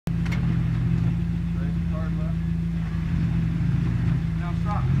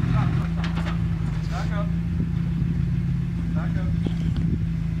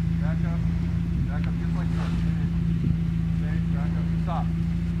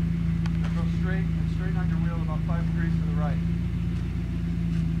straight and straighten out your wheel about 5 degrees to the right.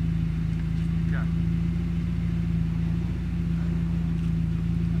 Okay.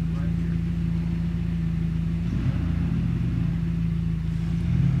 Right here.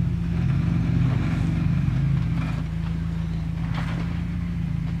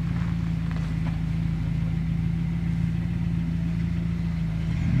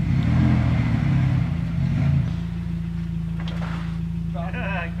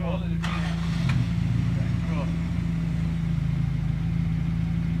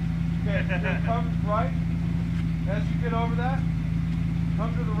 Come right. As you get over that,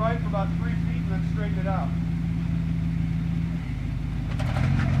 come to the right for about 3 feet and then straighten it out.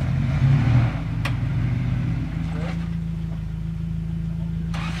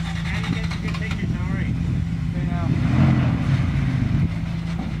 And you get some good pictures, don't worry. Okay, now.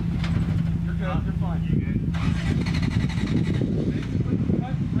 You're good, you're fine. You're good. Basically,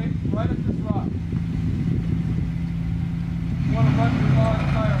 cut right at this rock. You want to run your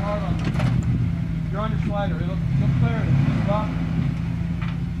tire hard on it. You're on your slider. You'll clear it. Just rock.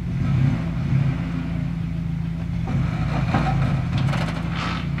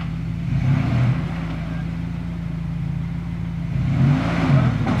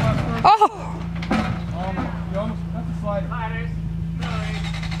 Oh! You almost, that's a slider. Sliders. Sorry.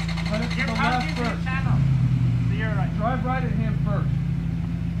 Run it to You're the coming left into the first. channel. So you're right. Drive right at him first.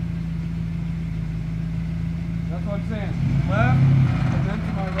 That's what I'm saying. Left, and then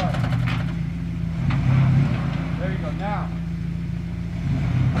to my right. There you go. Now.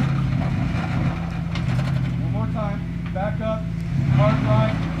 One more time. Back up. Hard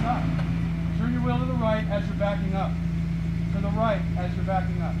right. Stop. Turn your wheel to the right as you're backing up. To the right as you're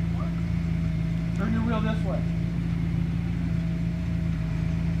backing up. Turn your wheel this way.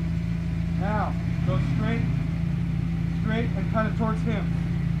 Now, go straight, and kind of towards him.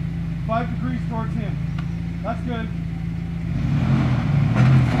 5 degrees towards him. That's good.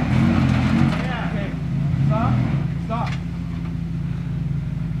 Yeah. Okay. Stop. Stop.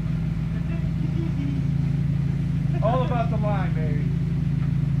 All about the line, baby.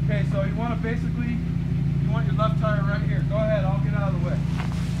 Okay, so you want to basically, you want your left tire right here. Go ahead, I'll get out of the way.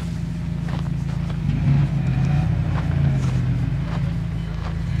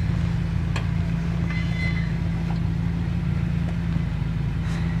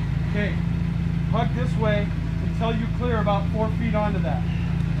 Okay, hug this way until you clear about 4 feet onto that.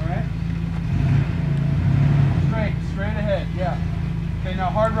 Alright? Straight ahead, yeah. Okay, now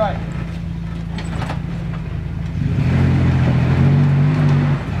hard right.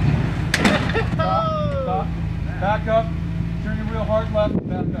 Stop. Back up. Turn your wheel hard left and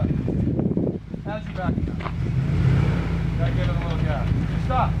back up. As you're backing up. Gotta give it a little gas.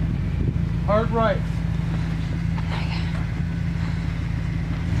 Stop. Hard right.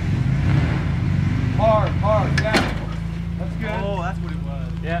 Hard, yeah. That's good. Oh, that's what it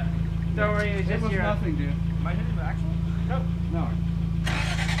was. Yeah. Don't worry, it's It just was your... nothing, dude. Am I hitting the axle? No. No.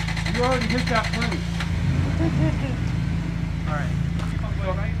 You already hit that plane. Alright. Keep on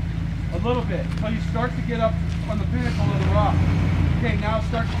going right. A little bit, until you start to get up on the pinnacle of the rock. Okay, now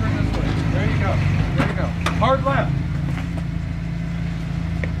start to turn this way. There you go. There you go. Hard left.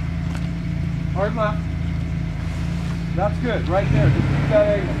 Hard left. That's good, right there. Just keep that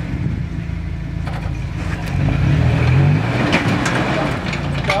angle.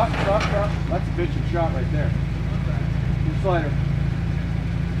 Stop. That's a bitchin' shot right there. Your slider.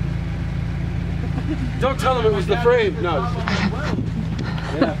 Don't tell him it was the frame. No.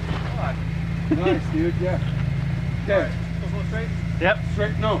 Yeah. Nice, dude. Yeah. Okay. Straight? Yep.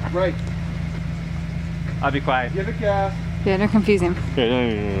 Straight. No. Right. I'll be quiet. Give it gas. Yeah, don't confuse him. One Give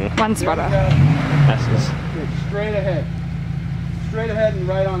it spotter. gas. That's just... Okay, straight ahead. Straight ahead and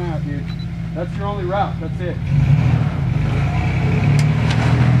right on out, dude. That's your only route. That's it.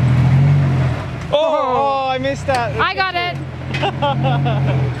 Oh, I missed that. I got it.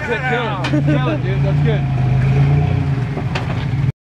 Kill it, dude. That's good.